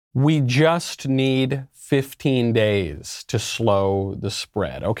We just need 15 days to slow the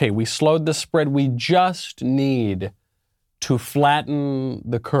spread. Okay, we slowed the spread. We just need to flatten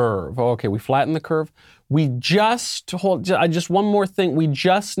the curve. Okay, we flatten the curve. We just one more thing. We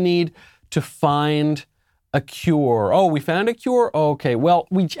just need to find a cure. Oh, we found a cure? Okay, well,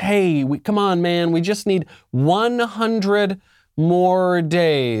 come on, man. We just need 100 more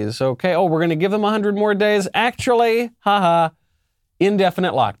days. Okay, oh, we're going to give them 100 more days. Actually,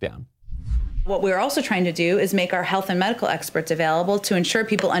 indefinite lockdown. What we're also trying to do is make our health and medical experts available to ensure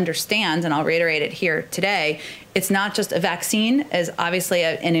people understand, and I'll reiterate it here today, it's not just a vaccine, is obviously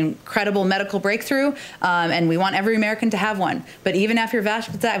an incredible medical breakthrough, and we want every American to have one. But even after you're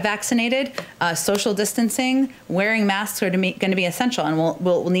vaccinated, social distancing, wearing masks are going to be essential, and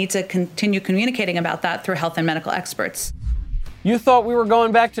we'll need to continue communicating about that through health and medical experts. You thought we were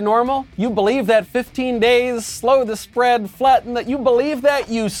going back to normal? You believe that 15 days, slow the spread, flatten that? You believe that,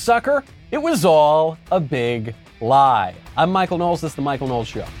 you sucker? It was all a big lie. I'm Michael Knowles. This is The Michael Knowles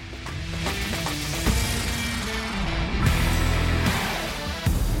Show.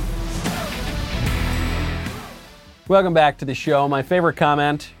 Welcome back to the show. My favorite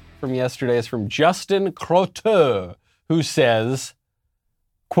comment from yesterday is from Justin Croteau, who says,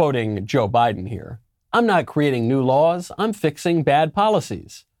 quoting Joe Biden here, "I'm not creating new laws, I'm fixing bad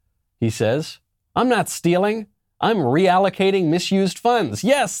policies." He says, "I'm not stealing, I'm reallocating misused funds."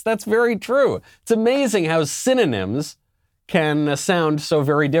 Yes, that's very true. It's amazing how synonyms can sound so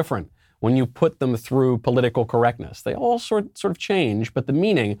very different when you put them through political correctness. They all sort of change, but the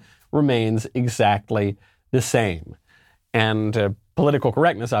meaning remains exactly the same. And political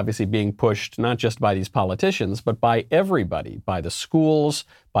correctness obviously being pushed not just by these politicians, but by everybody, by the schools,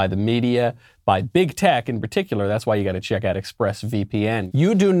 by the media, by big tech in particular. That's why you got to check out ExpressVPN.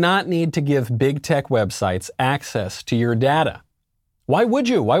 You do not need to give big tech websites access to your data. Why would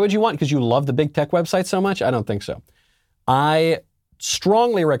you? Why would you want? Because you love the big tech websites so much? I don't think so. I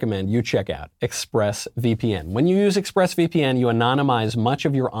strongly recommend you check out ExpressVPN. When you use ExpressVPN, you anonymize much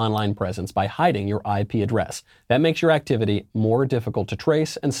of your online presence by hiding your IP address. That makes your activity more difficult to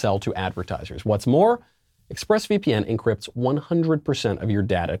trace and sell to advertisers. What's more, ExpressVPN encrypts 100% of your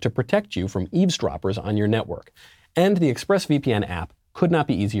data to protect you from eavesdroppers on your network. And the ExpressVPN app could not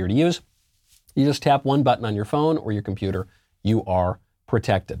be easier to use. You just tap one button on your phone or your computer. You are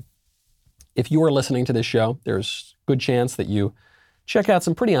protected. If you are listening to this show, there's a good chance that you check out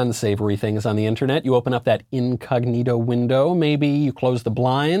some pretty unsavory things on the internet. You open up that incognito window. Maybe you close the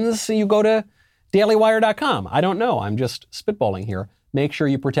blinds. You go to dailywire.com. I don't know. I'm just spitballing here. Make sure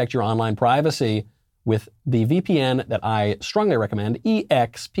you protect your online privacy with the VPN that I strongly recommend,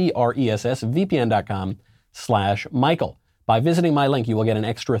 expressvpn.com/Michael. By visiting my link, you will get an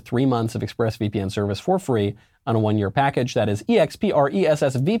extra 3 months of ExpressVPN service for free on a 1-year package. That is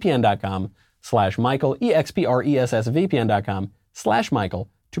expressvpn.com/Michael, expressvpn.com/Michael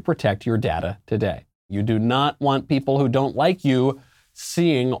to protect your data today. You do not want people who don't like you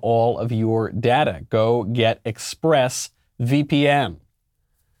seeing all of your data. Go get ExpressVPN.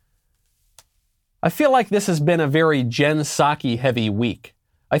 I feel like this has been a very Jen Psaki heavy week.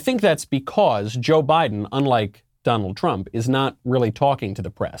 I think that's because Joe Biden, unlike Donald Trump, is not really talking to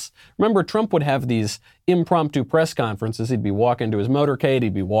the press. Remember, Trump would have these impromptu press conferences. He'd be walking to his motorcade,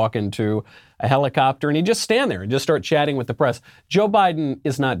 he'd be walking to a helicopter, and he'd just stand there and just start chatting with the press. Joe Biden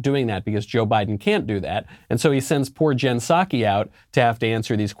is not doing that because Joe Biden can't do that, and so he sends poor Jen Psaki out to have to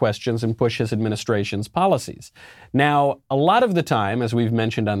answer these questions and push his administration's policies. Now, a lot of the time, as we've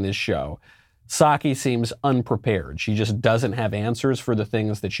mentioned on this show, Psaki seems unprepared. She just doesn't have answers for the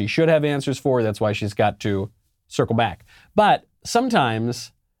things that she should have answers for. That's why she's got to circle back. But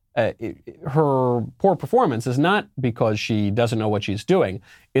sometimes her poor performance is not because she doesn't know what she's doing.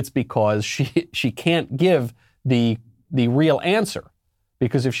 It's because she can't give the real answer.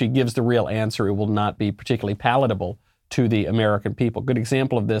 Because if she gives the real answer, it will not be particularly palatable to the American people. Good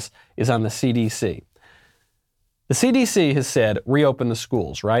example of this is on the CDC. The CDC has said, reopen the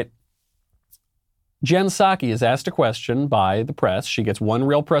schools, right? Jen Psaki is asked a question by the press. She gets one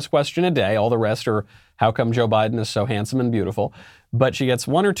real press question a day. All the rest are, how come Joe Biden is so handsome and beautiful? But she gets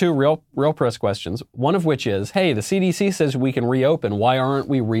one or two real press questions, one of which is, hey, the CDC says we can reopen. Why aren't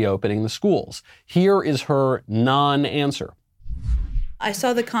we reopening the schools? Here is her non-answer. I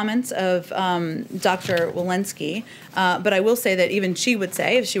saw the comments of Dr. Walensky, but I will say that even she would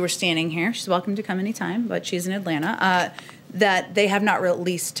say, if she were standing here, she's welcome to come anytime, but she's in Atlanta, that they have not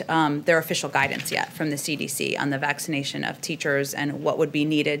released their official guidance yet from the CDC on the vaccination of teachers and what would be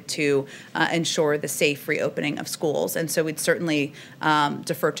needed to ensure the safe reopening of schools. And so we'd certainly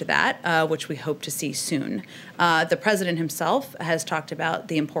defer to that, which we hope to see soon. The president himself has talked about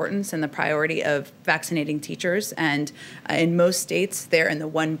the importance and the priority of vaccinating teachers. And in most states, they're in the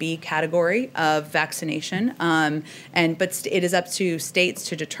 1B category of vaccination. But it is up to states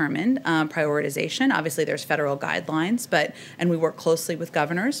to determine prioritization. Obviously, there's federal guidelines, and we work closely with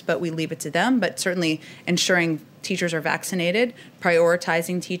governors, but we leave it to them. But certainly ensuring teachers are vaccinated,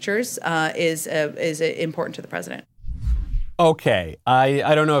 prioritizing teachers is important to the president. Okay,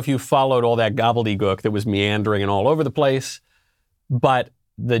 I don't know if you followed all that gobbledygook that was meandering and all over the place, but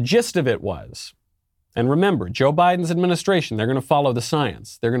the gist of it was, and remember, Joe Biden's administration, they're going to follow the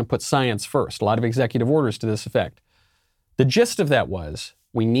science. They're going to put science first. A lot of executive orders to this effect. The gist of that was,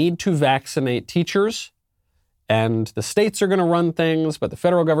 we need to vaccinate teachers, and the states are going to run things, but the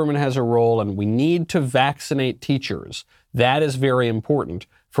federal government has a role, and we need to vaccinate teachers. That is very important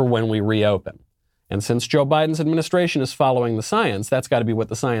for when we reopen. And since Joe Biden's administration is following the science, that's got to be what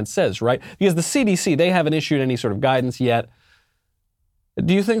the science says, right? Because the CDC, they haven't issued any sort of guidance yet.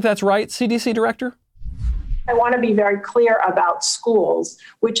 Do you think that's right, CDC director? I want to be very clear about schools,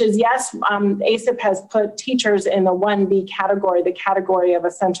 which is, yes, ACIP has put teachers in the 1B category, the category of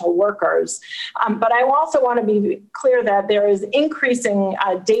essential workers. But I also want to be clear that there is increasing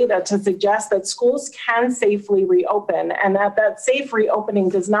data to suggest that schools can safely reopen, and that safe reopening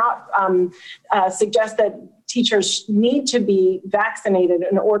does not suggest that teachers need to be vaccinated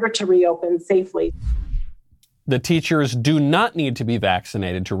in order to reopen safely. The teachers do not need to be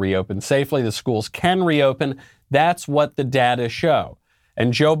vaccinated to reopen safely. The schools can reopen. That's what the data show.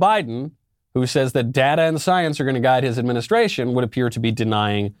 And Joe Biden, who says that data and science are going to guide his administration, would appear to be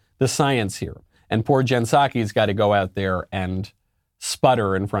denying the science here. And poor Jen Psaki's got to go out there and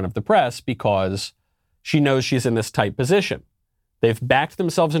sputter in front of the press because she knows she's in this tight position. They've backed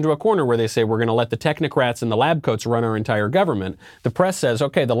themselves into a corner where they say, we're going to let the technocrats and the lab coats run our entire government. The press says,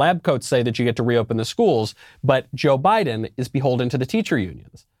 okay, the lab coats say that you get to reopen the schools, but Joe Biden is beholden to the teacher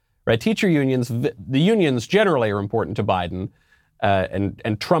unions, right? Teacher unions, the unions generally are important to Biden,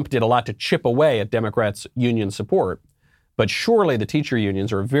 and Trump did a lot to chip away at Democrats' union support. But surely the teacher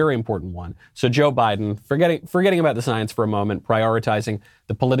unions are a very important one. So Joe Biden, forgetting about the science for a moment, prioritizing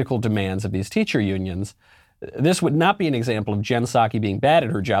the political demands of these teacher unions. This would not be an example of Jen Psaki being bad at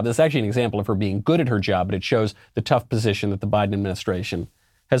her job. This is actually an example of her being good at her job, but it shows the tough position that the Biden administration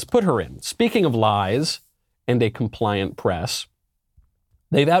has put her in. Speaking of lies and a compliant press,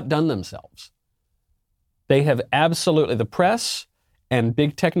 they've outdone themselves. They have absolutely, the press and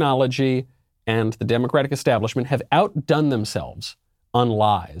big technology and the Democratic establishment have outdone themselves on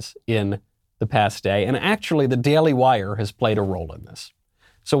lies in the past day. And actually, the Daily Wire has played a role in this.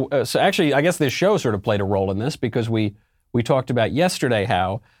 So actually, I guess this show sort of played a role in this because we talked about yesterday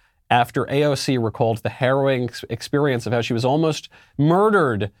how after AOC recalled the harrowing experience of how she was almost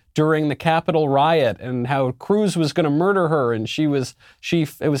murdered during the Capitol riot and how Cruz was going to murder her and she was having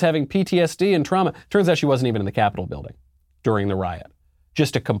PTSD and trauma. Turns out she wasn't even in the Capitol building during the riot.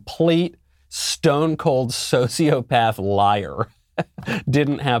 Just a complete stone cold sociopath liar.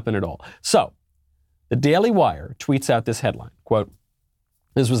 Didn't happen at all. So the Daily Wire tweets out this headline, quote,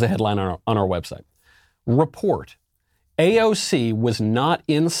 this was a headline on our website. Report. AOC was not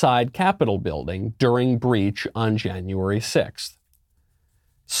inside Capitol building during breach on January 6th.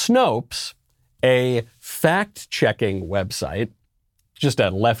 Snopes, a fact-checking website, just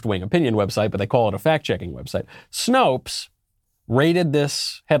a left-wing opinion website, but they call it a fact-checking website. Snopes rated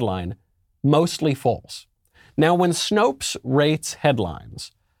this headline mostly false. Now, when Snopes rates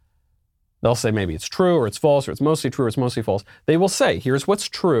headlines, they'll say maybe it's true or it's false or it's mostly true or it's mostly false. They will say, here's what's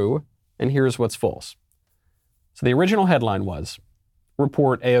true and here's what's false. So the original headline was,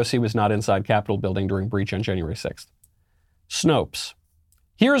 report AOC was not inside Capitol building during breach on January 6th. Snopes,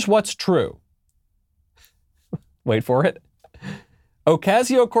 here's what's true. Wait for it.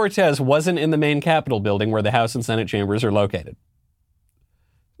 Ocasio-Cortez wasn't in the main Capitol building where the House and Senate chambers are located.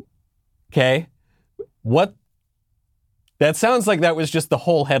 Okay? What? That sounds like that was just the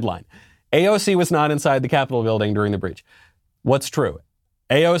whole headline. AOC was not inside the Capitol building during the breach. What's true?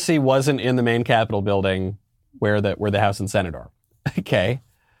 AOC wasn't in the main Capitol building where the House and Senate are. Okay.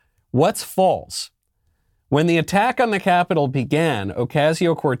 What's false? When the attack on the Capitol began,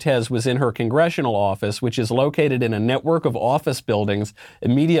 Ocasio-Cortez was in her congressional office, which is located in a network of office buildings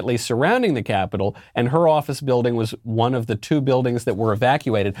immediately surrounding the Capitol, and her office building was one of the two buildings that were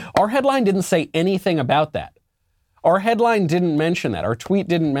evacuated. Our headline didn't say anything about that. Our headline didn't mention that. Our tweet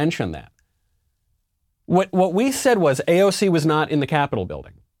didn't mention that. What we said was AOC was not in the Capitol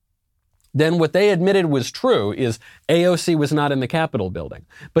building. Then what they admitted was true is AOC was not in the Capitol building.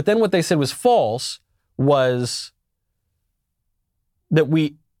 But then what they said was false was that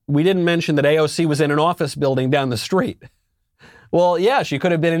we didn't mention that AOC was in an office building down the street. Well, yeah, she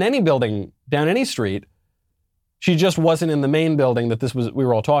could have been in any building down any street. She just wasn't in the main building that we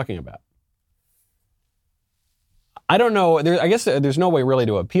were all talking about. I don't know. I guess there's no way really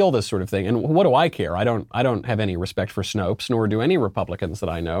to appeal this sort of thing. And what do I care? I don't have any respect for Snopes, nor do any Republicans that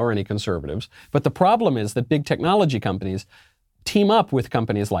I know or any conservatives. But the problem is that big technology companies team up with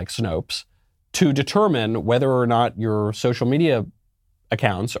companies like Snopes to determine whether or not your social media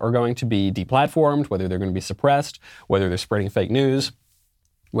accounts are going to be deplatformed, whether they're going to be suppressed, whether they're spreading fake news,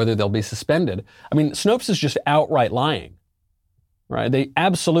 whether they'll be suspended. I mean, Snopes is just outright lying. Right? They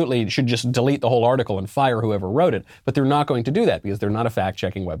absolutely should just delete the whole article and fire whoever wrote it, but they're not going to do that because they're not a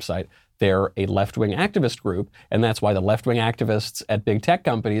fact-checking website. They're a left-wing activist group, and that's why the left-wing activists at big tech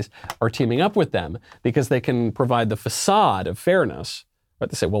companies are teaming up with them, because they can provide the facade of fairness. But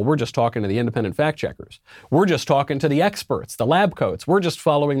they say, well, we're just talking to the independent fact-checkers. We're just talking to the experts, the lab coats. We're just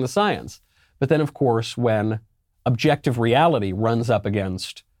following the science. But then, of course, when objective reality runs up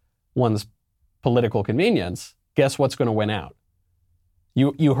against one's political convenience, guess what's going to win out?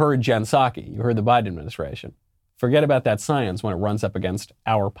 You heard Jen Psaki, you heard the Biden administration. Forget about that science when it runs up against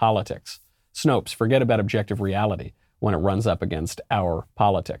our politics. Snopes, forget about objective reality when it runs up against our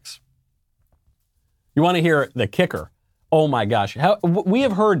politics. You want to hear the kicker? Oh my gosh. We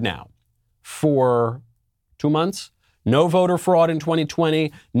have heard now for 2 months, no voter fraud in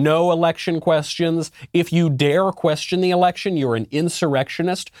 2020, no election questions. If you dare question the election, you're an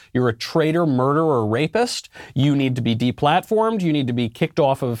insurrectionist, you're a traitor, murderer, rapist. You need to be deplatformed. You need to be kicked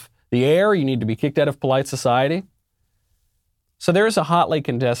off of the air. You need to be kicked out of polite society. So there's a hotly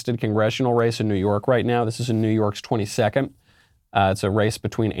contested congressional race in New York right now. This is in New York's 22nd. It's a race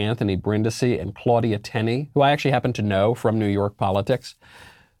between Anthony Brindisi and Claudia Tenney, who I actually happen to know from New York politics.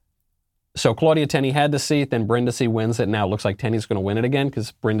 So Claudia Tenney had the seat, then Brindisi wins it. Now it looks like Tenney's going to win it again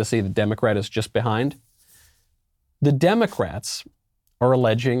because Brindisi, the Democrat, is just behind. The Democrats are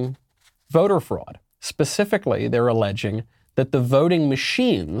alleging voter fraud. Specifically, they're alleging that the voting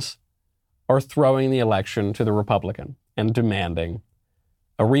machines are throwing the election to the Republican and demanding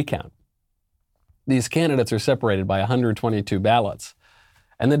a recount. These candidates are separated by 122 ballots.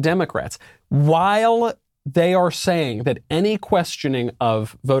 And the Democrats, while they are saying that any questioning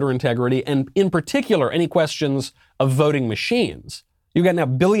of voter integrity, and in particular, any questions of voting machines, you got now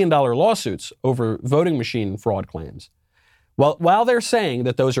billion-dollar lawsuits over voting machine fraud claims. Well, while they're saying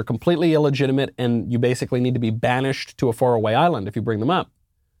that those are completely illegitimate and you basically need to be banished to a faraway island if you bring them up,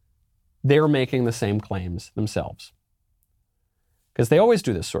 they're making the same claims themselves. Because they always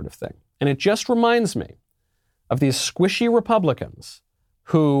do this sort of thing. And it just reminds me of these squishy Republicans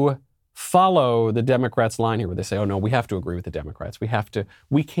who follow the Democrats' line here where they say, oh no, we have to agree with the Democrats. We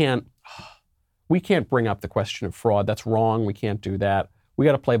can't bring up the question of fraud. That's wrong. We can't do that. We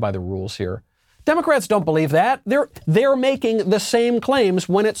got to play by the rules here. Democrats don't believe that. They're making the same claims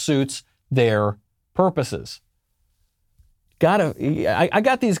when it suits their purposes. I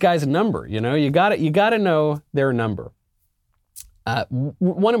got these guys a number, you know, you got to know their number.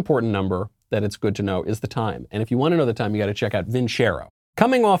 One important number that it's good to know is the time. And if you want to know the time, you got to check out Vincero.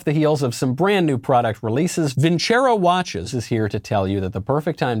 Coming off the heels of some brand new product releases, Vincero Watches is here to tell you that the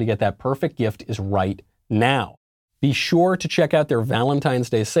perfect time to get that perfect gift is right now. Be sure to check out their Valentine's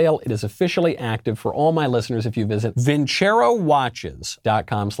Day sale. It is officially active for all my listeners if you visit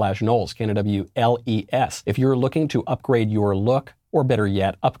vincerowatches.com/Knowles, Knowles. If you're looking to upgrade your look, or better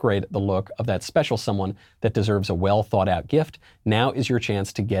yet, upgrade the look of that special someone that deserves a well-thought-out gift, now is your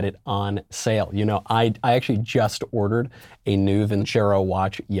chance to get it on sale. You know, I actually just ordered a new Vincero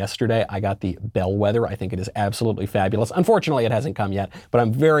watch yesterday. I got the Bellwether. I think it is absolutely fabulous. Unfortunately, it hasn't come yet, but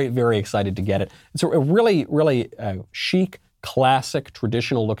I'm very, very excited to get it. It's a really, really chic, classic,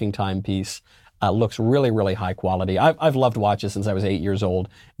 traditional-looking timepiece. Looks really, really high quality. I've loved watches since I was 8 years old.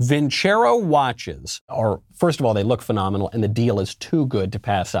 Vincero watches are, first of all, they look phenomenal, and the deal is too good to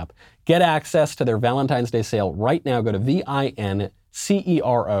pass up. Get access to their Valentine's Day sale right now. Go to VINCERO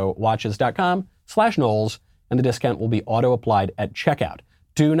watches.com/Knowles, and the discount will be auto-applied at checkout.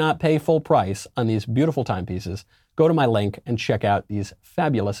 Do not pay full price on these beautiful timepieces. Go to my link and check out these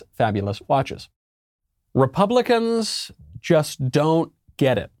fabulous, fabulous watches. Republicans just don't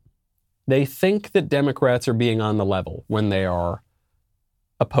get it. They think that Democrats are being on the level when they are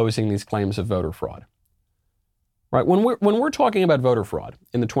opposing these claims of voter fraud. Right? When we're talking about voter fraud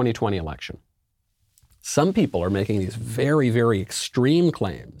in the 2020 election, Some people are making these very, very extreme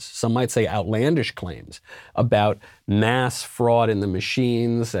claims, some might say outlandish claims, about mass fraud in the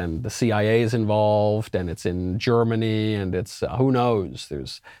machines, and the CIA is involved, and it's in Germany, and it's, who knows,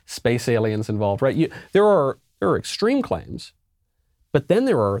 there's space aliens involved, right? There are extreme claims, but then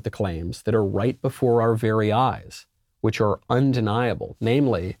there are the claims that are right before our very eyes, which are undeniable.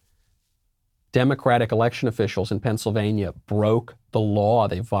 Namely, Democratic election officials in Pennsylvania broke the law.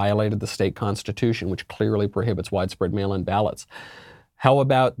 They violated the state constitution, which clearly prohibits widespread mail-in ballots. How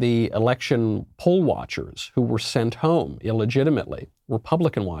about the election poll watchers who were sent home illegitimately,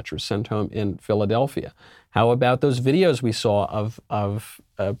 Republican watchers sent home in Philadelphia? How about those videos we saw of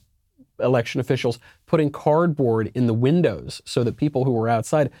election officials putting cardboard in the windows so that people who were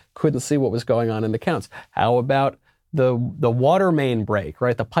outside couldn't see what was going on in the counts? How about the water main break,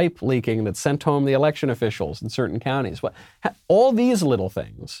 right? The pipe leaking that sent home the election officials in certain counties. All these little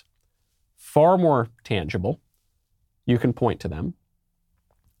things, far more tangible. You can point to them.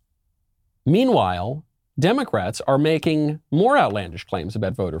 Meanwhile, Democrats are making more outlandish claims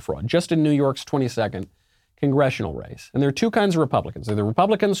about voter fraud, just in New York's 22nd congressional race. And there are two kinds of Republicans. There are the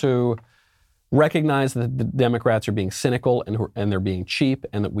Republicans who recognize that the Democrats are being cynical and they're being cheap,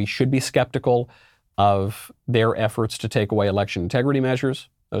 and that we should be skeptical of their efforts to take away election integrity measures.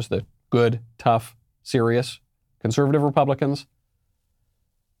 Those are the good, tough, serious, conservative Republicans.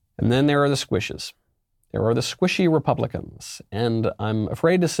 And then there are the squishes. There are the squishy Republicans. And I'm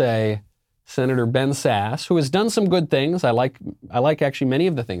afraid to say Senator Ben Sasse, who has done some good things. I like actually many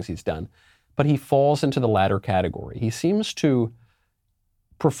of the things he's done, but he falls into the latter category. He seems to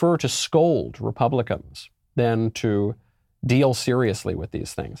prefer to scold Republicans than to deal seriously with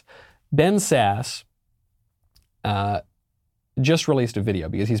these things. Ben Sasse just released a video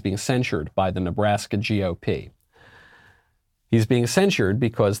because he's being censured by the Nebraska GOP. He's being censured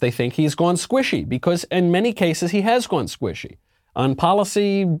because they think he's gone squishy, because in many cases he has gone squishy. On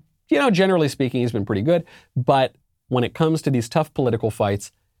policy, generally speaking, he's been pretty good, but when it comes to these tough political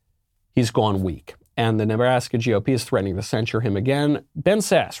fights, he's gone weak. And the Nebraska GOP is threatening to censure him again. Ben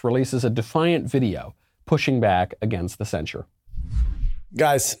Sasse releases a defiant video pushing back against the censure.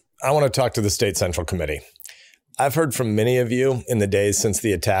 Guys, I want to talk to the State Central Committee. I've heard from many of you in the days since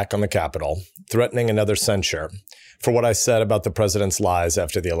the attack on the Capitol, threatening another censure for what I said about the president's lies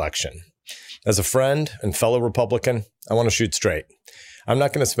after the election. As a friend and fellow Republican, I want to shoot straight. I'm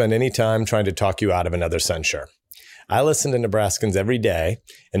not going to spend any time trying to talk you out of another censure. I listen to Nebraskans every day,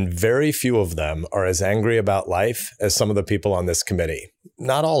 and very few of them are as angry about life as some of the people on this committee.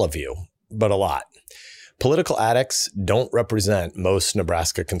 Not all of you, but a lot. Political addicts don't represent most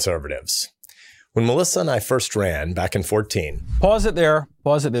Nebraska conservatives. When Melissa and I first ran back in 2014. Pause it there.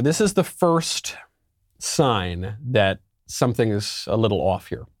 This is the first sign that something is a little off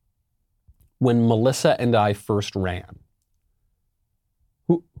here. When Melissa and I first ran.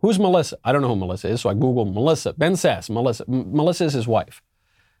 Who's Melissa? I don't know who Melissa is, so I Googled Melissa. Ben Sasse, Melissa. Melissa is his wife.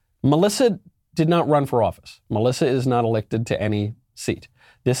 Melissa did not run for office. Melissa is not elected to any seat.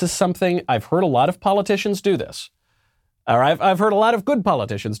 This is something, I've heard a lot of politicians do this. Or I've heard a lot of good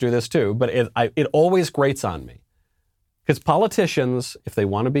politicians do this too, but it always grates on me. Because politicians, if they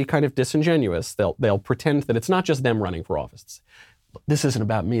want to be kind of disingenuous, they'll pretend that it's not just them running for office. This isn't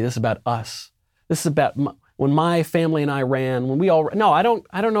about me, this is about us. This is about when my family and I ran, when we all, no, I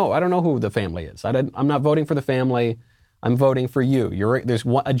don't know who the family is. I'm not voting for the family, I'm voting for you. There's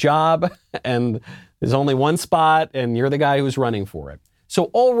a job and there's only one spot and you're the guy who's running for it. So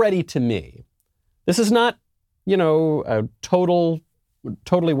already to me, this is not, a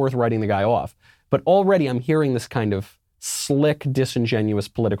totally worth writing the guy off. But already I'm hearing this kind of slick, disingenuous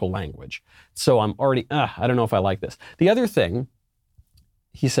political language. So I'm already, I don't know if I like this. The other thing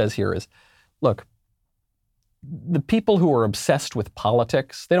he says here is, look, the people who are obsessed with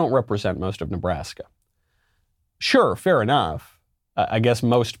politics, they don't represent most of Nebraska. Sure, fair enough. I guess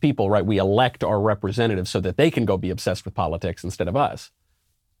most people, right, we elect our representatives so that they can go be obsessed with politics instead of us.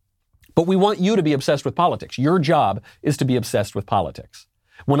 But we want you to be obsessed with politics. Your job is to be obsessed with politics.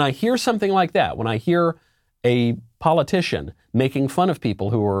 When I hear something like that, when I hear a politician making fun of people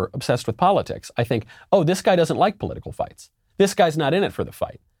who are obsessed with politics, I think, oh, this guy doesn't like political fights. This guy's not in it for the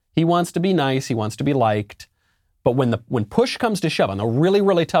fight. He wants to be nice. He wants to be liked. But when push comes to shove on the really,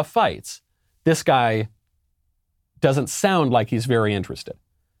 really tough fights, this guy doesn't sound like he's very interested.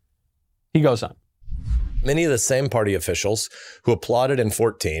 He goes on. Many of the same party officials who applauded in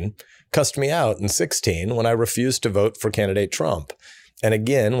 2014 cussed me out in 2016 when I refused to vote for candidate Trump. And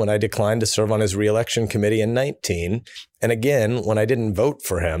again, when I declined to serve on his re-election committee in 2019. And again, when I didn't vote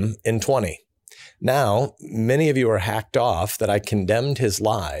for him in 2020. Now, many of you are hacked off that I condemned his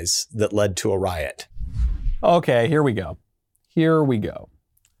lies that led to a riot. Okay, here we go. Here we go.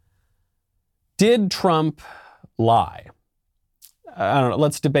 Did Trump lie? I don't know.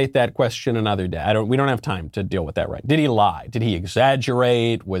 Let's debate that question another day. We don't have time to deal with that right. Did he lie? Did he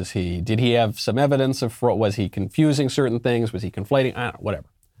exaggerate? Did he have some evidence of fraud? Was he confusing certain things? Was he conflating? I don't know, whatever.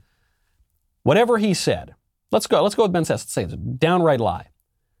 Whatever he said, let's go with Ben Sasse. Let's say it's a downright lie.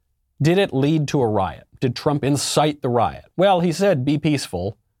 Did it lead to a riot? Did Trump incite the riot? Well, he said, be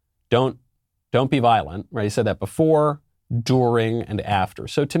peaceful. Don't be violent, right? He said that before, during, and after.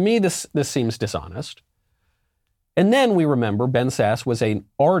 So to me, this seems dishonest. And then we remember Ben Sasse was an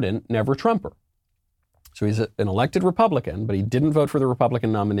ardent never-Trumper. So he's an elected Republican, but he didn't vote for the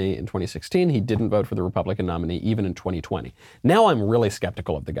Republican nominee in 2016. He didn't vote for the Republican nominee even in 2020. Now I'm really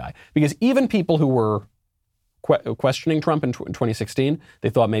skeptical of the guy, because even people who were questioning Trump in 2016, they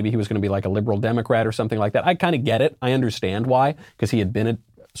thought maybe he was going to be like a liberal Democrat or something like that. I kind of get it. I understand why, because he had been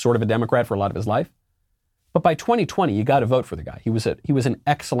sort of a Democrat for a lot of his life. But by 2020, you got to vote for the guy. He was an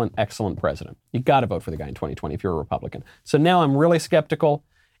excellent, excellent president. You got to vote for the guy in 2020 if you're a Republican. So now I'm really skeptical.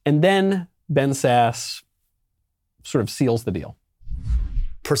 And then Ben Sasse sort of seals the deal.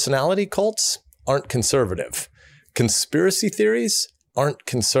 Personality cults aren't conservative. Conspiracy theories aren't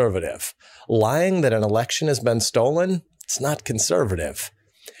conservative. Lying that an election has been stolen, it's not conservative.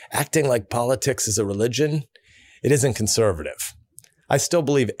 Acting like politics is a religion, it isn't conservative. I still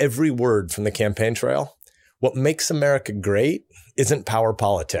believe every word from the campaign trail. What makes America great isn't power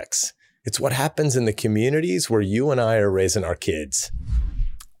politics. It's what happens in the communities where you and I are raising our kids.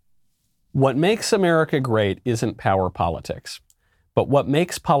 What makes America great isn't power politics. But what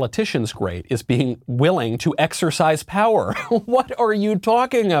makes politicians great is being willing to exercise power. What are you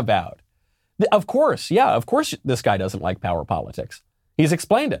talking about? Of course this guy doesn't like power politics. He's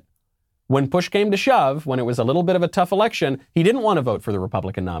explained it. When push came to shove, when it was a little bit of a tough election, he didn't want to vote for the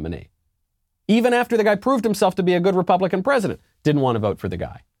Republican nominee. Even after the guy proved himself to be a good Republican president, didn't want to vote for the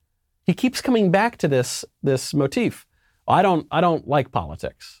guy. He keeps coming back to this motif. I don't like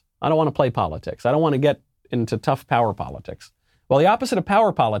politics. I don't want to play politics. I don't want to get into tough power politics. Well, the opposite of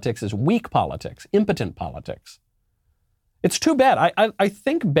power politics is weak politics, impotent politics. It's too bad. I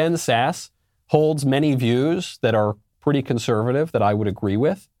think Ben Sasse holds many views that are pretty conservative that I would agree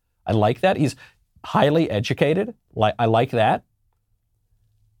with. I like that. He's highly educated. I like that.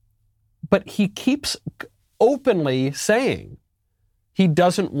 But he keeps openly saying he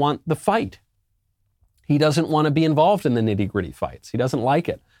doesn't want the fight. He doesn't want to be involved in the nitty-gritty fights. He doesn't like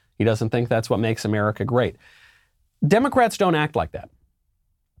it. He doesn't think that's what makes America great. Democrats don't act like that.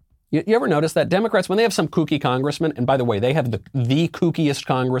 You ever notice that Democrats, when they have some kooky congressman, and by the way, they have the kookiest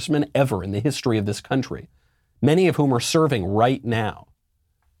congressman ever in the history of this country, many of whom are serving right now,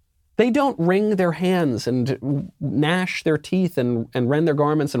 they don't wring their hands and gnash their teeth and rend their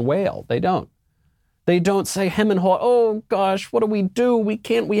garments and wail. They don't. They don't say hem and haw, oh gosh, what do?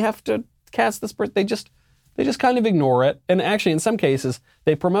 We have to cast this person. They just kind of ignore it. And actually, in some cases,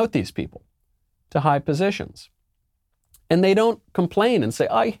 they promote these people to high positions. And they don't complain and say,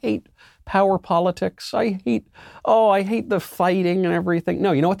 I hate power politics. I hate the fighting and everything.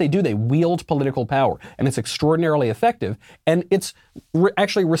 No, you know what they do? They wield political power, and it's extraordinarily effective. And it's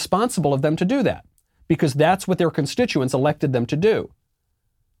actually responsible of them to do that, because that's what their constituents elected them to do.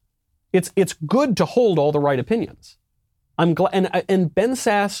 It's good to hold all the right opinions. I'm glad, and Ben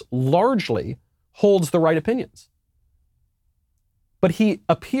Sasse largely holds the right opinions. But he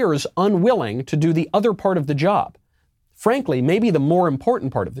appears unwilling to do the other part of the job. Frankly, maybe the more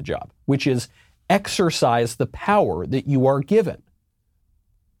important part of the job, which is exercise the power that you are given.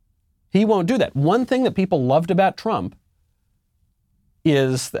 He won't do that. One thing that people loved about Trump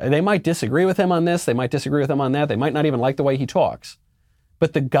is they might disagree with him on this, they might disagree with him on that, they might not even like the way he talks,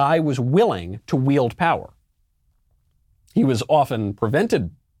 but the guy was willing to wield power. He was often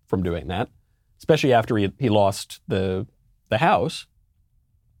prevented from doing that, especially after he lost the House,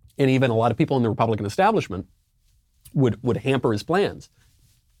 and even a lot of people in the Republican establishment would hamper his plans.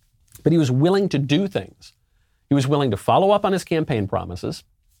 But he was willing to do things. He was willing to follow up on his campaign promises,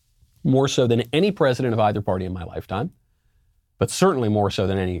 more so than any president of either party in my lifetime, but certainly more so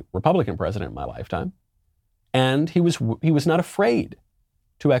than any Republican president in my lifetime. And he was not afraid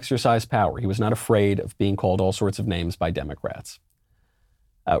to exercise power. He was not afraid of being called all sorts of names by Democrats.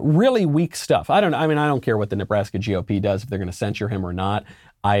 Really weak stuff. I don't care what the Nebraska GOP does, if they're going to censure him or not.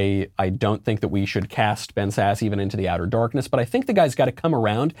 I don't think that we should cast Ben Sasse even into the outer darkness, but I think the guy's got to come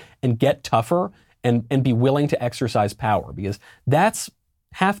around and get tougher and be willing to exercise power, because that's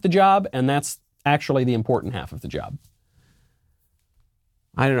half the job, and that's actually the important half of the job.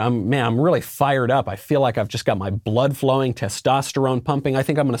 I don't know, I'm really fired up. I feel like I've just got my blood flowing, testosterone pumping. I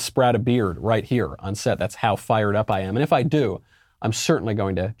think I'm going to sprout a beard right here on set. That's how fired up I am. And if I do, I'm certainly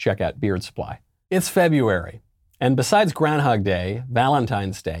going to check out Beard Supply. It's February, and besides Groundhog Day,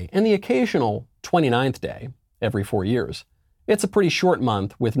 Valentine's Day, and the occasional 29th day every 4 years, it's a pretty short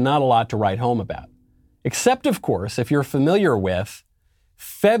month with not a lot to write home about. Except, of course, if you're familiar with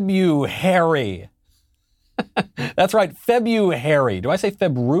February. That's right, February. Do I say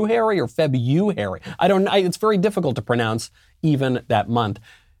February or February? I don't know. It's very difficult to pronounce even that month.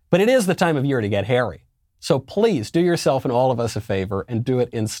 But it is the time of year to get hairy. So please do yourself and all of us a favor and do it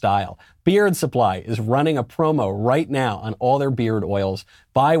in style. Beard Supply is running a promo right now on all their beard oils.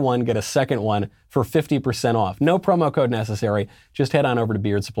 Buy one, get a second one for 50% off. No promo code necessary. Just head on over to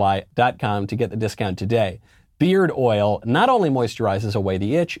beardsupply.com to get the discount today. Beard oil not only moisturizes away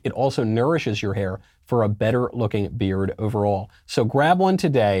the itch, it also nourishes your hair for a better looking beard overall. So grab one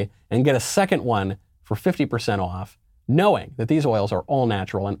today and get a second one for 50% off, knowing that these oils are all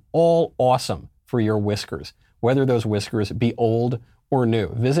natural and all awesome for your whiskers, whether those whiskers be old or new.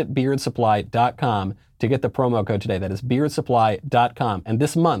 Visit beardsupply.com to get the promo code today. That is beardsupply.com. And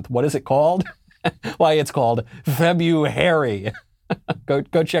this month, what is it called? Why, it's called February.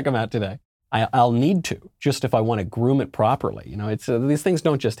 Go check them out today. I'll need to, just if I want to groom it properly. You know, it's these things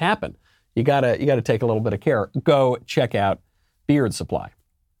don't just happen. You gotta take a little bit of care. Go check out Beard Supply.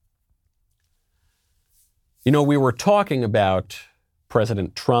 You know, we were talking about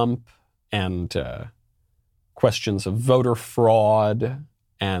President Trump and questions of voter fraud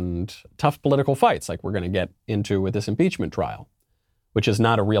and tough political fights like we're going to get into with this impeachment trial, which is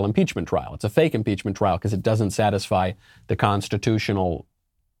not a real impeachment trial. It's a fake impeachment trial because it doesn't satisfy the constitutional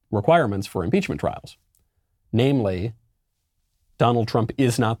requirements for impeachment trials. Namely, Donald Trump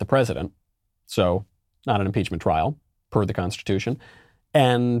is not the president, so not an impeachment trial per the Constitution,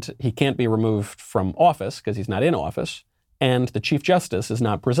 and he can't be removed from office because he's not in office, and the Chief Justice is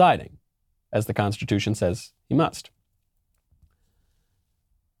not presiding, as the Constitution says he must.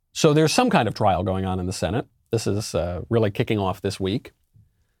 So there's some kind of trial going on in the Senate. This is really kicking off this week.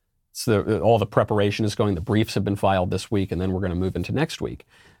 So all the preparation is going, the briefs have been filed this week, and then we're going to move into next week.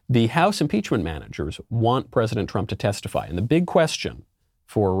 The House impeachment managers want President Trump to testify. And the big question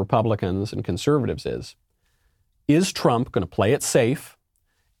for Republicans and conservatives is Trump going to play it safe?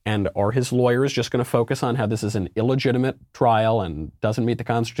 And are his lawyers just going to focus on how this is an illegitimate trial and doesn't meet the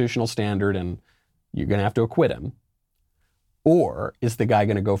constitutional standard and you're going to have to acquit him? Or is the guy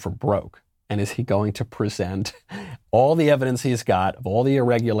going to go for broke? And is he going to present all the evidence he's got of all the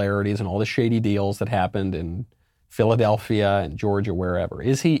irregularities and all the shady deals that happened in Philadelphia and Georgia, wherever?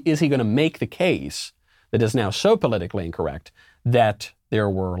 Is he going to make the case that is now so politically incorrect that there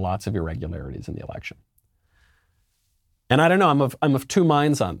were lots of irregularities in the election? And I don't know, I'm of two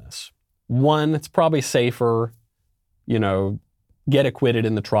minds on this. One, it's probably safer, get acquitted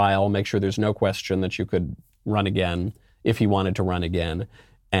in the trial, make sure there's no question that you could run again if he wanted to run again.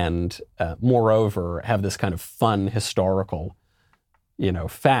 And moreover, have this kind of fun historical,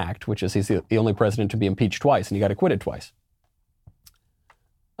 fact, which is he's the only president to be impeached twice and he got acquitted twice.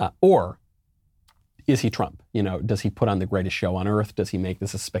 Or is he Trump? Does he put on the greatest show on earth? Does he make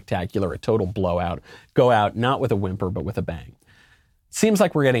this a spectacular, a total blowout, go out not with a whimper but with a bang? Seems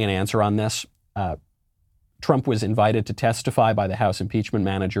like we're getting an answer on this. Trump was invited to testify by the House impeachment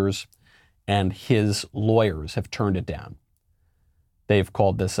managers, and his lawyers have turned it down. They've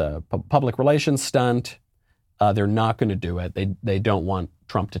called this a public relations stunt. They're not going to do it. They don't want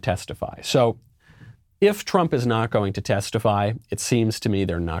Trump to testify. So if Trump is not going to testify, it seems to me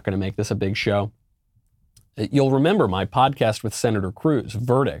they're not going to make this a big show. You'll remember my podcast with Senator Cruz,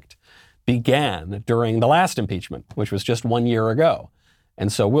 Verdict, began during the last impeachment, which was just 1 year ago.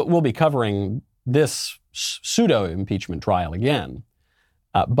 And so we'll be covering this pseudo-impeachment trial again.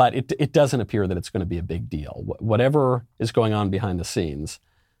 But it doesn't appear that it's going to be a big deal. Whatever is going on behind the scenes,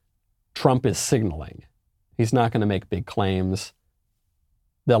 Trump is signaling. He's not going to make big claims.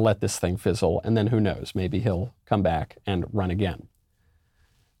 They'll let this thing fizzle, and then who knows? Maybe he'll come back and run again.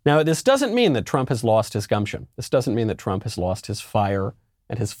 Now, this doesn't mean that Trump has lost his gumption. This doesn't mean that Trump has lost his fire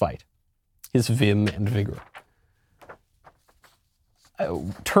and his fight, his vim and vigor.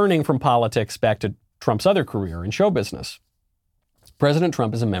 Turning from politics back to Trump's other career in show business, President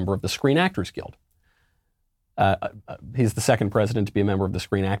Trump is a member of the Screen Actors Guild. He's the second president to be a member of the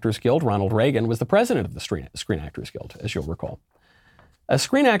Screen Actors Guild. Ronald Reagan was the president of the Screen Actors Guild, as you'll recall. A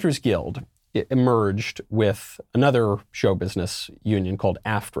Screen Actors Guild emerged with another show business union called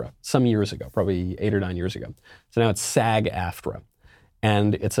AFTRA some years ago, probably 8 or 9 years ago. So now it's SAG-AFTRA.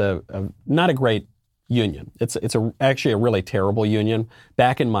 And it's not a great union. It's actually a really terrible union.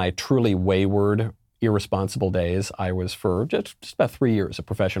 Back in my truly wayward, irresponsible days, I was for just about 3 years a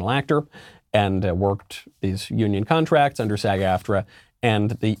professional actor and worked these union contracts under SAG-AFTRA.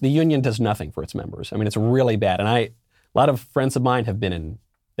 And the union does nothing for its members. I mean, it's really bad. And a lot of friends of mine have been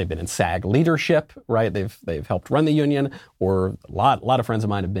in SAG leadership, right? They've helped run the union, or a lot of friends of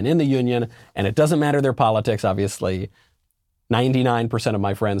mine have been in the union, and it doesn't matter their politics, obviously. 99% of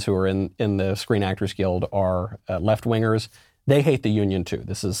my friends who are in the Screen Actors Guild are left-wingers. They hate the union too.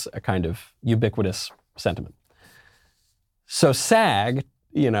 This is a kind of ubiquitous sentiment. So SAG,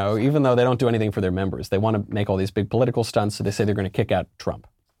 even though they don't do anything for their members, they want to make all these big political stunts, so they say they're going to kick out Trump.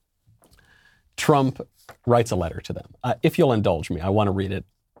 Trump writes a letter to them. If you'll indulge me, I want to read it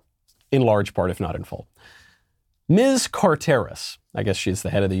in large part, if not in full. Ms. Carteris, I guess she's the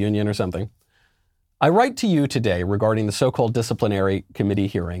head of the union or something. I write to you today regarding the so-called disciplinary committee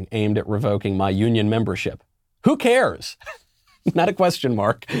hearing aimed at revoking my union membership. Who cares? Not a question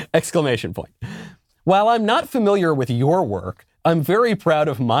mark, exclamation point. While I'm not familiar with your work, I'm very proud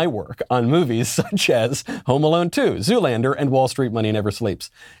of my work on movies such as Home Alone 2, Zoolander, and Wall Street Money Never Sleeps,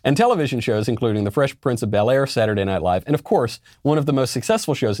 and television shows including The Fresh Prince of Bel-Air, Saturday Night Live, and of course, one of the most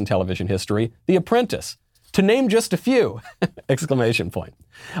successful shows in television history, The Apprentice. To name just a few, exclamation point.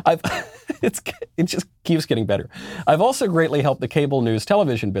 It just keeps getting better. I've also greatly helped the cable news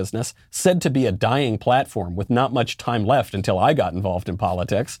television business, said to be a dying platform with not much time left until I got involved in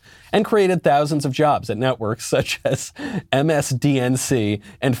politics, and created thousands of jobs at networks such as MSDNC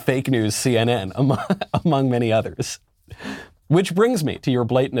and fake news CNN, among many others. Which brings me to your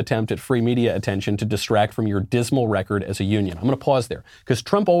blatant attempt at free media attention to distract from your dismal record as a union. I'm going to pause there, because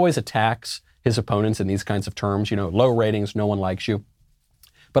Trump always attacks his opponents in these kinds of terms, low ratings, no one likes you.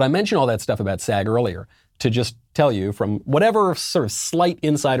 But I mentioned all that stuff about SAG earlier to just tell you, from whatever sort of slight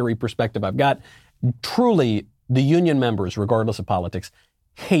insidery perspective I've got, truly the union members, regardless of politics,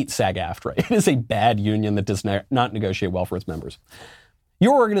 hate SAG-AFTRA. It is a bad union that does not negotiate well for its members.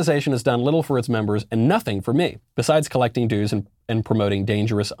 Your organization has done little for its members and nothing for me, besides collecting dues and promoting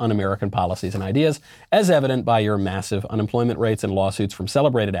dangerous un-American policies and ideas, as evident by your massive unemployment rates and lawsuits from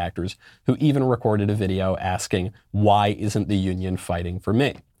celebrated actors who even recorded a video asking, why isn't the union fighting for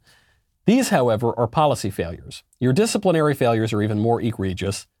me? These, however, are policy failures. Your disciplinary failures are even more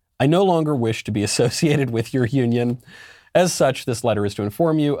egregious. I no longer wish to be associated with your union. As such, this letter is to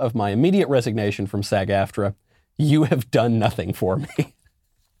inform you of my immediate resignation from SAG-AFTRA. You have done nothing for me.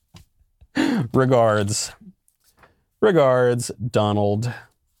 Regards, Donald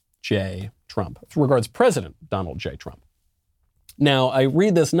J. Trump. Regards, President Donald J. Trump. Now, I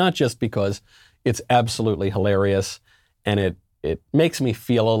read this not just because it's absolutely hilarious and it makes me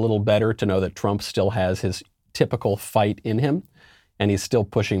feel a little better to know that Trump still has his typical fight in him and he's still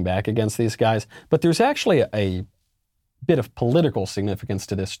pushing back against these guys, but there's actually a bit of political significance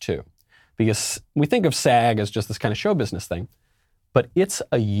to this too, because we think of SAG as just this kind of show business thing, but it's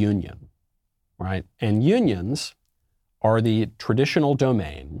a union. Right? And unions are the traditional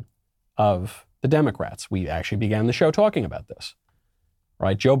domain of the Democrats. We actually began the show talking about this.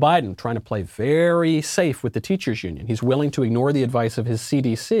 Right? Joe Biden trying to play very safe with the teachers union. He's willing to ignore the advice of his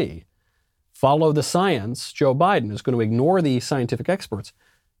CDC. Follow the science. Joe Biden is going to ignore the scientific experts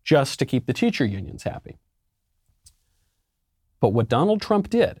just to keep the teacher unions happy. But what Donald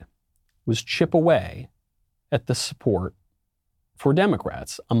Trump did was chip away at the support for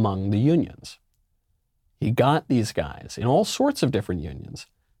Democrats among the unions. He got these guys in all sorts of different unions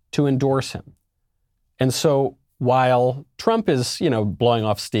to endorse him. And so while Trump is, blowing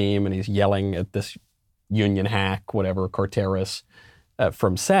off steam and he's yelling at this union hack, whatever, Carteris,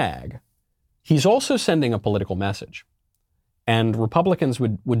 from SAG, he's also sending a political message. And Republicans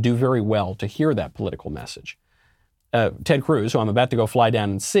would do very well to hear that political message. Ted Cruz, who I'm about to go fly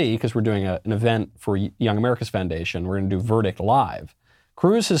down and see because we're doing an event for Young America's Foundation, we're going to do Verdict Live.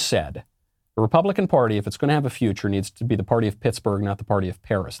 Cruz has said, the Republican Party, if it's going to have a future, needs to be the party of Pittsburgh, not the party of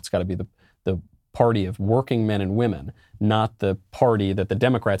Paris. It's got to be the party of working men and women, not the party that the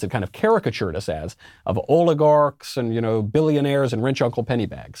Democrats had kind of caricatured us as, of oligarchs and, billionaires and rich Uncle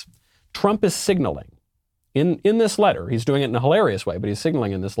Pennybags. Trump is signaling in this letter, he's doing it in a hilarious way, but he's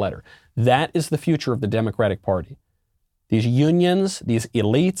signaling in this letter, that is the future of the Democratic Party. These unions, these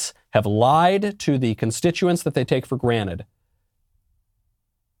elites have lied to the constituents that they take for granted.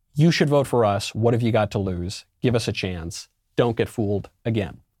 You should vote for us. What have you got to lose? Give us a chance. Don't get fooled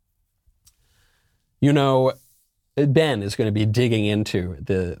again. Ben is going to be digging into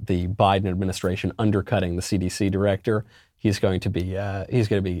the Biden administration undercutting the CDC director. He's going to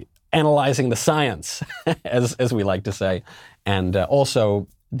be analyzing the science, as we like to say, and also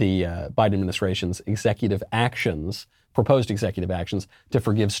the Biden administration's proposed executive actions to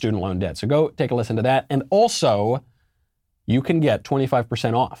forgive student loan debt. So go take a listen to that. And also, you can get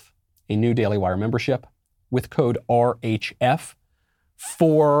 25% off a new Daily Wire membership with code RHF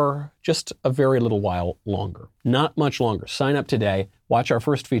for just a very little while longer. Not much longer. Sign up today. Watch our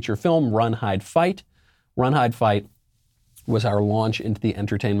first feature film, Run, Hide, Fight. Run, Hide, Fight was our launch into the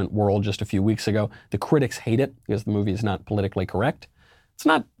entertainment world just a few weeks ago. The critics hate it because the movie is not politically correct. It's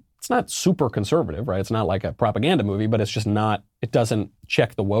not super conservative, right? It's not like a propaganda movie, but it's just not, it doesn't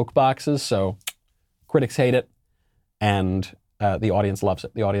check the woke boxes. So critics hate it and the audience loves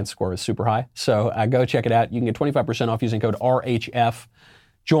it. The audience score is super high. So go check it out. You can get 25% off using code RHF.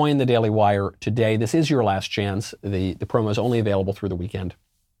 Join the Daily Wire today. This is your last chance. The promo is only available through the weekend.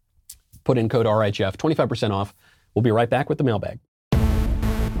 Put in code RHF, 25% off. We'll be right back with the mailbag.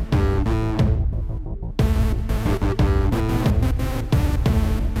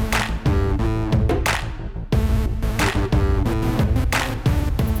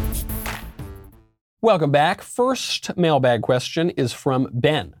 Welcome back. First mailbag question is from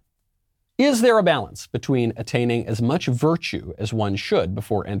Ben. Is there a balance between attaining as much virtue as one should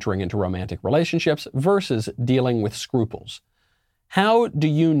before entering into romantic relationships versus dealing with scruples? How do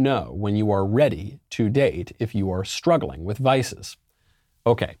you know when you are ready to date if you are struggling with vices?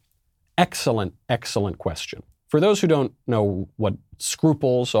 Okay, excellent question. For those who don't know what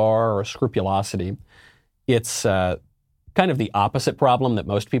scruples are or scrupulosity, it's kind of the opposite problem that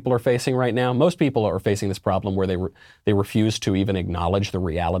most people are facing right now. Most people are facing this problem where they refuse to even acknowledge the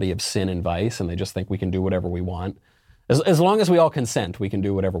reality of sin and vice, and they just think we can do whatever we want. As long as we all consent, we can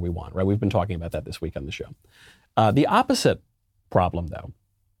do whatever we want, right? We've been talking about that this week on the show. The opposite problem, though,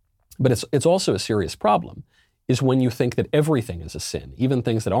 but it's also a serious problem, is when you think that everything is a sin, even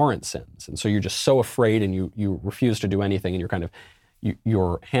things that aren't sins. And so you're just so afraid and you refuse to do anything, and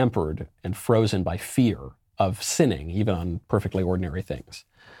you're hampered and frozen by fear of sinning, even on perfectly ordinary things,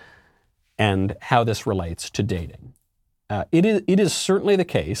 and how this relates to dating. It is certainly the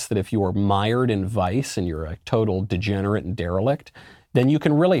case that if you are mired in vice and you're a total degenerate and derelict, then you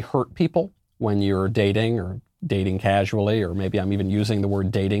can really hurt people when you're dating or dating casually, or maybe I'm even using the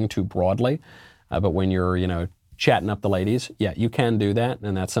word dating too broadly. But when you're, chatting up the ladies, yeah, you can do that,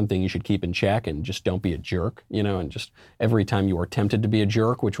 and that's something you should keep in check, and just don't be a jerk, and just every time you are tempted to be a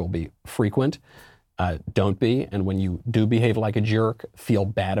jerk, which will be frequent, don't be. And when you do behave like a jerk, feel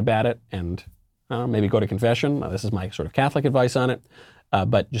bad about it and maybe go to confession. This is my sort of Catholic advice on it,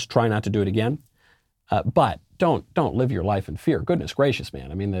 but just try not to do it again. But don't live your life in fear. Goodness gracious,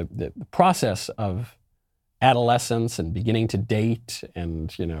 man. I mean, the process of adolescence and beginning to date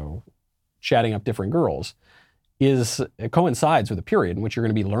and, chatting up different girls it coincides with a period in which you're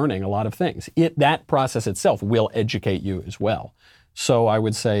going to be learning a lot of things. That process itself will educate you as well. So I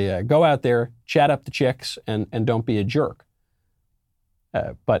would say go out there, chat up the chicks, and don't be a jerk.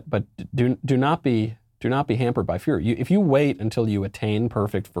 But do not be hampered by fear. If you wait until you attain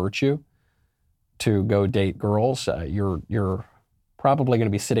perfect virtue to go date girls, you're probably going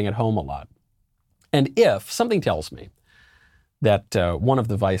to be sitting at home a lot. And if something tells me that one of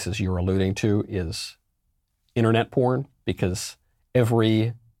the vices you're alluding to is internet porn, because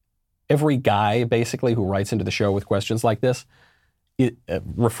every guy basically who writes into the show with questions like this, it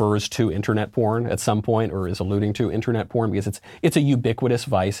refers to internet porn at some point or is alluding to internet porn because it's a ubiquitous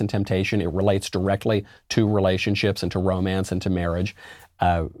vice and temptation. It relates directly to relationships and to romance and to marriage.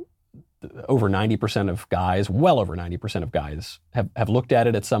 Over 90% of guys, well over 90% of guys have looked at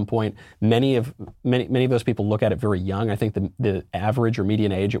it at some point. Many of those people look at it very young. I think the average or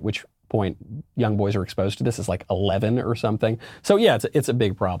median age at which point young boys are exposed to this is like 11 or something. So yeah, it's a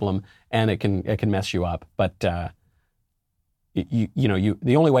big problem and it can mess you up. But the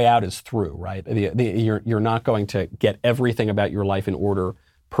only way out is through, right? You're not going to get everything about your life in order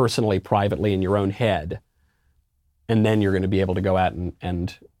personally, privately, in your own head, and then you're going to be able to go out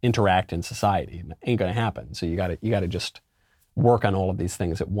and interact in society. It ain't going to happen. So you got to just work on all of these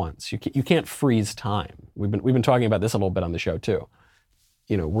things at once. You can't freeze time. We've been talking about this a little bit on the show too.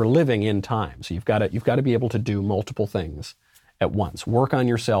 We're living in time, so you've got to be able to do multiple things at once. Work on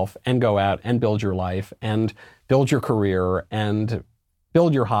yourself and go out and build your life and build your career and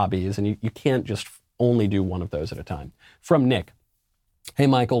build your hobbies, and you can't just only do one of those at a time. From Nick. Hey,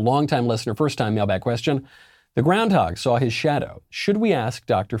 Michael, longtime listener, first time mailbag question. The groundhog saw his shadow. Should we ask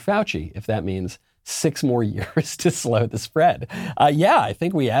Dr. Fauci if that means 6 more years to slow the spread? Yeah, I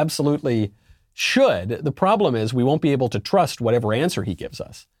think we absolutely should. The problem is we won't be able to trust whatever answer he gives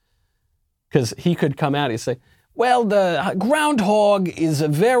us. Because he could come out and say, well, the groundhog is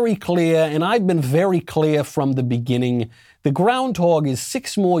very clear, and I've been very clear from the beginning The groundhog is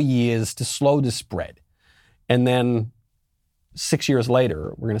 6 more years to slow the spread. And then 6 years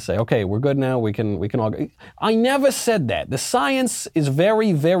later, we're going to say, okay, we're good now. We can all go. I never said that. The science is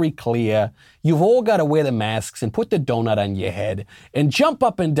very, very clear. You've all got to wear the masks and put the donut on your head and jump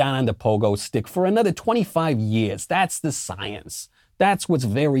up and down on the pogo stick for another 25 years. That's the science. That's what's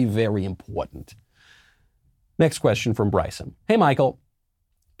very, very important. Next question from Bryson. Hey, Michael.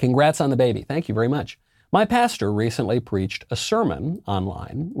 Congrats on the baby. Thank you very much. My pastor recently preached a sermon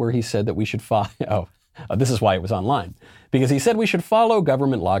online where he said that we should follow... this is why it was online. Because he said we should follow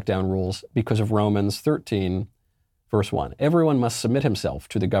government lockdown rules because of Romans 13, verse 1. Everyone must submit himself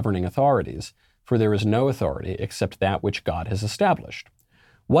to the governing authorities, for there is no authority except that which God has established.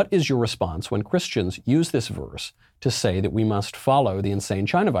 What is your response when Christians use this verse to say that we must follow the insane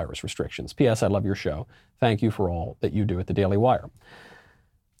China virus restrictions? P.S. I love your show. Thank you for all that you do at the Daily Wire.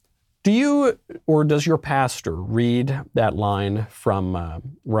 Do you or does your pastor read that line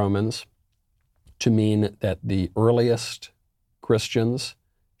from Romans to mean that the earliest Christians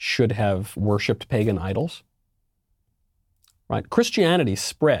should have worshipped pagan idols? Right? Christianity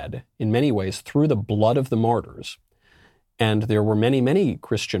spread in many ways through the blood of the martyrs. And there were many, many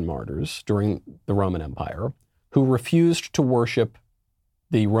Christian martyrs during the Roman Empire who refused to worship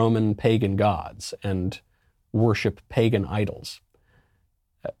the Roman pagan gods and worship pagan idols.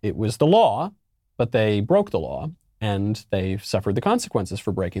 It was the law, but they broke the law, and they suffered the consequences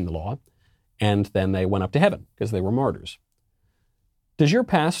for breaking the law, and then they went up to heaven because they were martyrs. Does your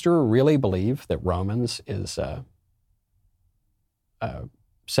pastor really believe that Romans is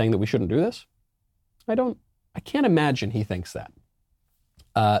saying that we shouldn't do this? I can't imagine he thinks that.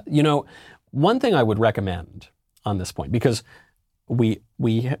 One thing I would recommend on this point, because we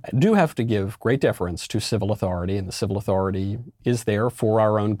do have to give great deference to civil authority, and the civil authority is there for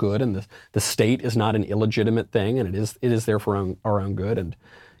our own good, and the state is not an illegitimate thing, and it is there for our own good, and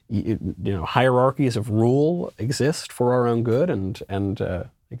hierarchies of rule exist for our own good and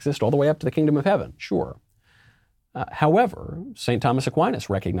exist all the way up to the kingdom of heaven, sure. However, St. Thomas Aquinas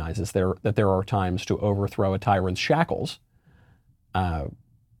recognizes that there are times to overthrow a tyrant's shackles. And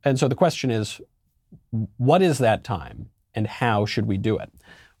so the question is, what is that time and how should we do it?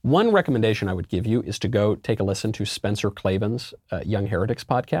 One recommendation I would give you is to go take a listen to Spencer Klavin's Young Heretics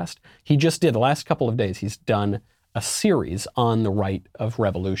podcast. He just did, the last couple of days, he's done a series on the right of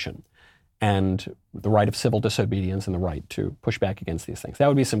revolution and the right of civil disobedience and the right to push back against these things. That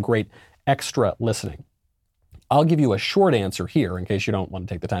would be some great extra listening. I'll give you a short answer here in case you don't want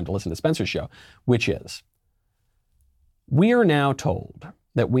to take the time to listen to Spencer's show, which is, we are now told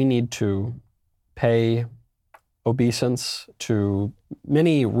that we need to pay obeisance to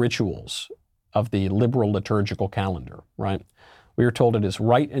many rituals of the liberal liturgical calendar, right? We are told it is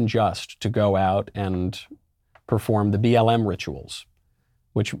right and just to go out and perform the BLM rituals,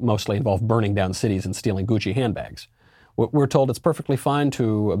 which mostly involve burning down cities and stealing Gucci handbags. We're told it's perfectly fine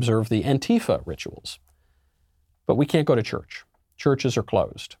to observe the Antifa rituals. But we can't go to church. Churches are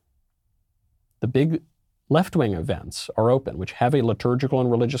closed. The big left-wing events are open, which have a liturgical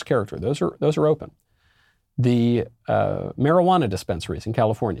and religious character. Those are open. The marijuana dispensaries in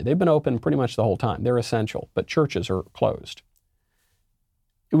California, they've been open pretty much the whole time. They're essential, but churches are closed.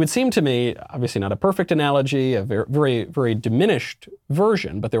 It would seem to me, obviously not a perfect analogy, a very, very, very diminished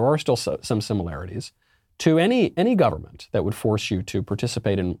version, but there are still some similarities to any government that would force you to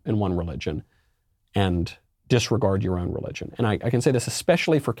participate in one religion and disregard your own religion. And I can say this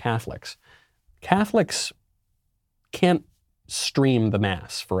especially for Catholics. Catholics can't stream the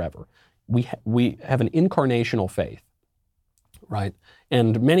Mass forever. We have an incarnational faith, right?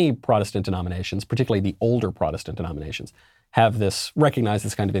 And many Protestant denominations, particularly the older Protestant denominations, recognize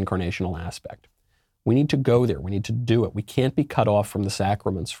this kind of incarnational aspect. We need to go there. We need to do it. We can't be cut off from the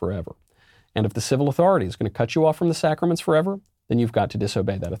sacraments forever. And if the civil authority is going to cut you off from the sacraments forever, then you've got to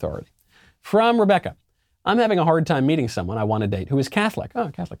disobey that authority. From Rebecca. I'm having a hard time meeting someone I want to date who is Catholic. Oh,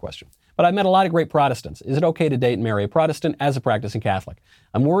 Catholic question. But I've met a lot of great Protestants. Is it okay to date and marry a Protestant as a practicing Catholic?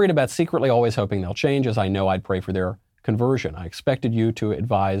 I'm worried about secretly always hoping they'll change, as I know I'd pray for their conversion. I expected you to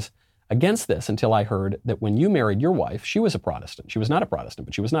advise against this until I heard that when you married your wife, she was a Protestant. She was not a Protestant,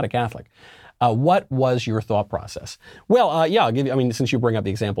 but she was not a Catholic. What was your thought process? Well, I'll give you, since you bring up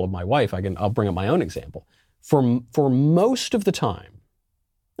the example of my wife, I'll bring up my own example. For most of the time,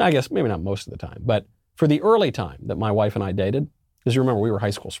 I guess maybe not most of the time, but for the early time that my wife and I dated, because you remember we were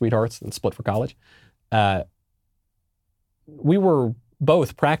high school sweethearts and split for college, we were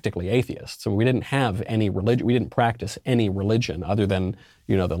both practically atheists. So we didn't have any religion. We didn't practice any religion other than,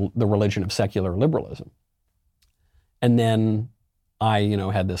 the religion of secular liberalism. And then I,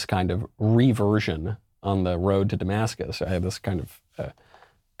 had this kind of reversion on the road to Damascus. I had this kind of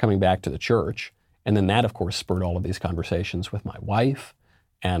coming back to the church. And then that, of course, spurred all of these conversations with my wife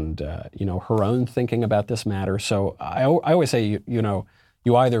and, her own thinking about this matter. So I always say,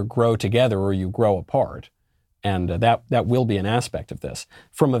 you either grow together or you grow apart. And that will be an aspect of this.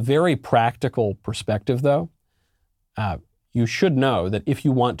 From a very practical perspective, though, you should know that if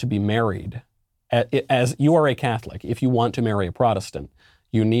you want to be married, as you are a Catholic, if you want to marry a Protestant,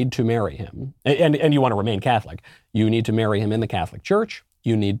 you need to marry him, and you want to remain Catholic, you need to marry him in the Catholic Church,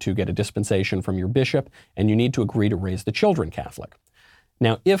 you need to get a dispensation from your bishop, and you need to agree to raise the children Catholic.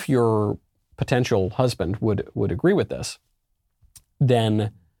 Now, if your potential husband would agree with this,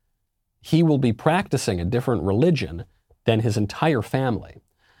 then he will be practicing a different religion than his entire family.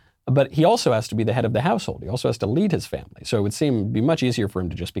 But he also has to be the head of the household. He also has to lead his family. So it would be much easier for him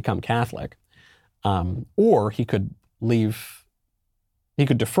to just become Catholic. Or he could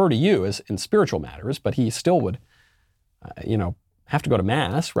defer to you in spiritual matters, but he still would, have to go to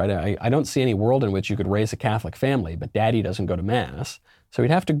Mass, right? I don't see any world in which you could raise a Catholic family, but Daddy doesn't go to Mass. So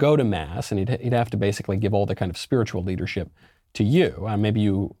he'd have to go to Mass, and he'd have to basically give all the kind of spiritual leadership to you. Maybe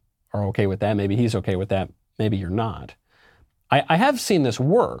you are okay with that. Maybe he's okay with that. Maybe you're not. I have seen this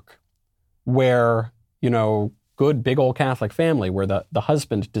work where, good big old Catholic family where the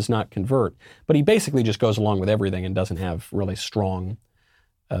husband does not convert, but he basically just goes along with everything and doesn't have really strong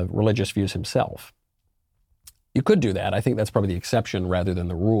religious views himself. You could do that. I think that's probably the exception rather than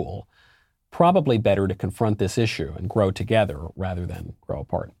the rule. Probably better to confront this issue and grow together rather than grow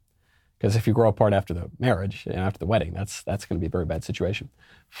apart. Because if you grow apart after the marriage and after the wedding, that's going to be a very bad situation.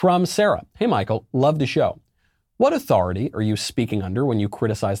 From Sarah. Hey, Michael, love the show. What authority are you speaking under when you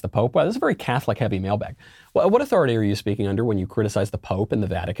criticize the Pope? Well, this is a very Catholic-heavy mailbag. What authority are you speaking under when you criticize the Pope and the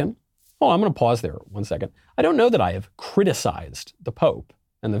Vatican? Oh, I'm going to pause there 1 second. I don't know that I have criticized the Pope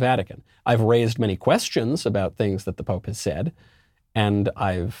and the Vatican. I've raised many questions about things that the Pope has said, and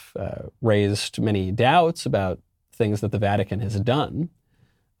I've raised many doubts about things that the Vatican has done.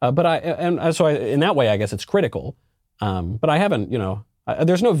 So in that way, I guess it's critical. But I haven't,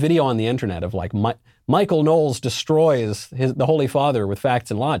 there's no video on the internet of like Michael Knowles destroys the Holy Father with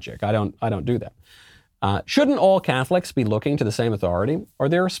facts and logic. I don't do that. Shouldn't all Catholics be looking to the same authority? Are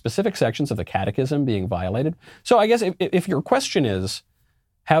there specific sections of the Catechism being violated? So I guess if your question is,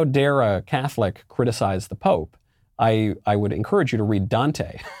 how dare a Catholic criticize the Pope? I would encourage you to read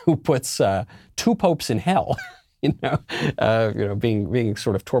Dante, who puts two popes in hell. Being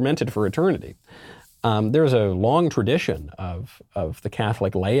sort of tormented for eternity. There's a long tradition of the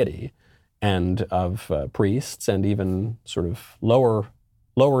Catholic laity and of priests and even sort of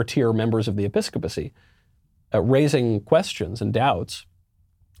lower tier members of the episcopacy raising questions and doubts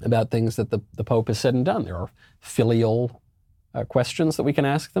about things that the Pope has said and done. There are filial questions that we can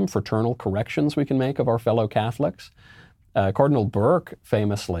ask them, fraternal corrections we can make of our fellow Catholics. Cardinal Burke,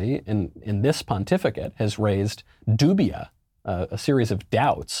 famously, in this pontificate, has raised dubia, a series of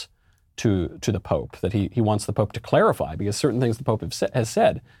doubts to the Pope that he wants the Pope to clarify, because certain things the Pope has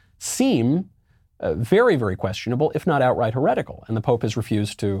said seem very, very questionable, if not outright heretical. And the Pope has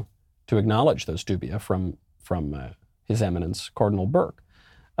refused to acknowledge those dubia from His Eminence, Cardinal Burke.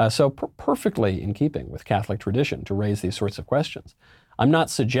 So perfectly in keeping with Catholic tradition to raise these sorts of questions. I'm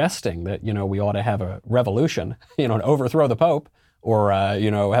not suggesting that, we ought to have a revolution, and overthrow the Pope or,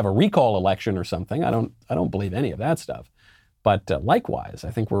 have a recall election or something. I don't believe any of that stuff. But likewise,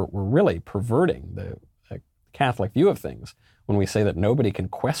 I think we're really perverting the Catholic view of things when we say that nobody can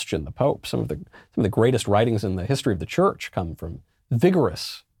question the Pope. Some of the greatest writings in the history of the Church come from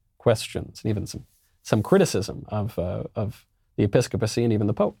vigorous questions and even some criticism of the episcopacy and even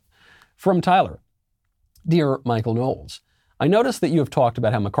the Pope. From Tyler. Dear Michael Knowles, I noticed that you have talked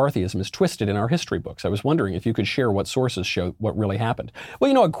about how McCarthyism is twisted in our history books. I was wondering if you could share what sources show what really happened.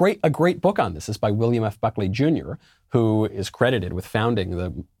 Well, a great book on this is by William F. Buckley Jr., who is credited with founding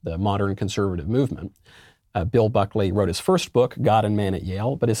the modern conservative movement. Bill Buckley wrote his first book, God and Man at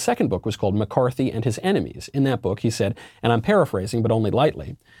Yale, but his second book was called McCarthy and His Enemies. In that book, he said, and I'm paraphrasing, but only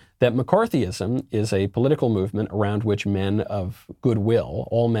lightly, that McCarthyism is a political movement around which men of goodwill,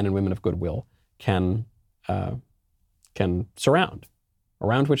 all men and women of goodwill, can surround,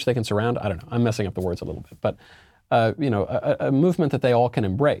 around which they can surround. I don't know. I'm messing up the words a little bit, but a movement that they all can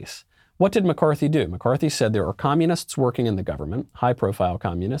embrace. What did McCarthy do? McCarthy said there are communists working in the government, high-profile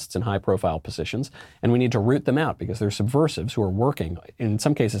communists in high-profile positions, and we need to root them out because they're subversives who are working, in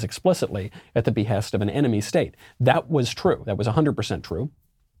some cases explicitly, at the behest of an enemy state. That was true. That was 100% true.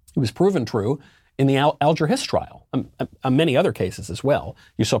 It was proven true in the Alger Hiss trial, many other cases as well.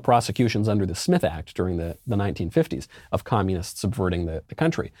 You saw prosecutions under the Smith Act during the 1950s of communists subverting the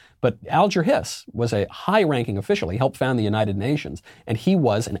country. But Alger Hiss was a high-ranking official. He helped found the United Nations, and he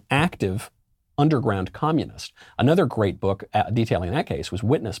was an active underground communist. Another great book detailing that case was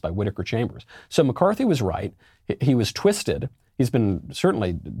Witness by Whittaker Chambers. So McCarthy was right. He was twisted. He's been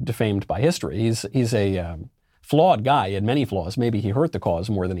certainly defamed by history. He's a flawed guy. He had many flaws. Maybe he hurt the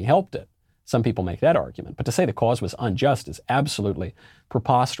cause more than he helped it. Some people make that argument. But to say the cause was unjust is absolutely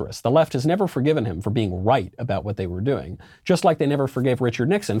preposterous. The left has never forgiven him for being right about what they were doing, just like they never forgave Richard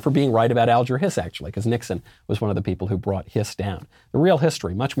Nixon for being right about Alger Hiss, actually, because Nixon was one of the people who brought Hiss down. The real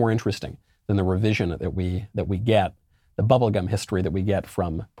history, much more interesting than the revision that we get, the bubblegum history that we get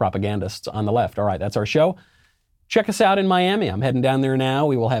from propagandists on the left. All right, that's our show. Check us out in Miami. I'm heading down there now.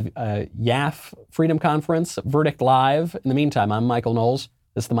 We will have a YAF Freedom Conference, Verdict Live. In the meantime, I'm Michael Knowles.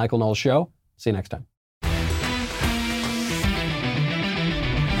 This is The Michael Knowles Show. See you next time.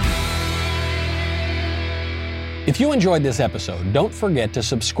 If you enjoyed this episode, don't forget to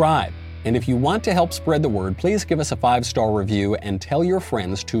subscribe. And if you want to help spread the word, please give us a 5-star review and tell your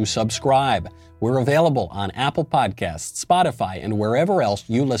friends to subscribe. We're available on Apple Podcasts, Spotify, and wherever else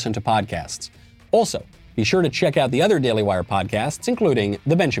you listen to podcasts. Also, be sure to check out the other Daily Wire podcasts, including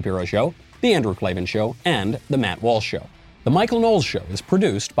The Ben Shapiro Show, The Andrew Klavan Show, and The Matt Walsh Show. The Michael Knowles Show is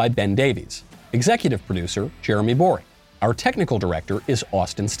produced by Ben Davies. Executive producer, Jeremy Boring. Our technical director is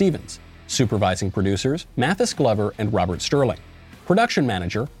Austin Stevens. Supervising producers, Mathis Glover and Robert Sterling. Production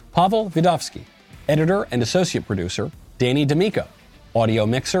manager, Pavel Vidovsky. Editor and associate producer, Danny D'Amico. Audio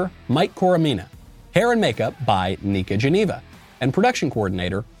mixer, Mike Coromina. Hair and makeup by Nika Geneva. And production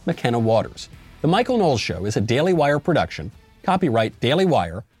coordinator, McKenna Waters. The Michael Knowles Show is a Daily Wire production. Copyright Daily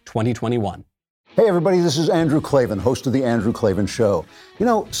Wire 2021. Hey everybody, this is Andrew Klavan, host of The Andrew Klavan Show. You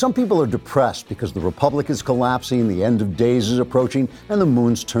know, some people are depressed because the Republic is collapsing, the end of days is approaching, and the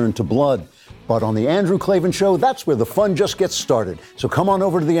moon's turned to blood. But on The Andrew Klavan Show, that's where the fun just gets started. So come on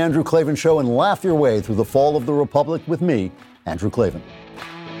over to The Andrew Klavan Show and laugh your way through the fall of the Republic with me, Andrew Klavan.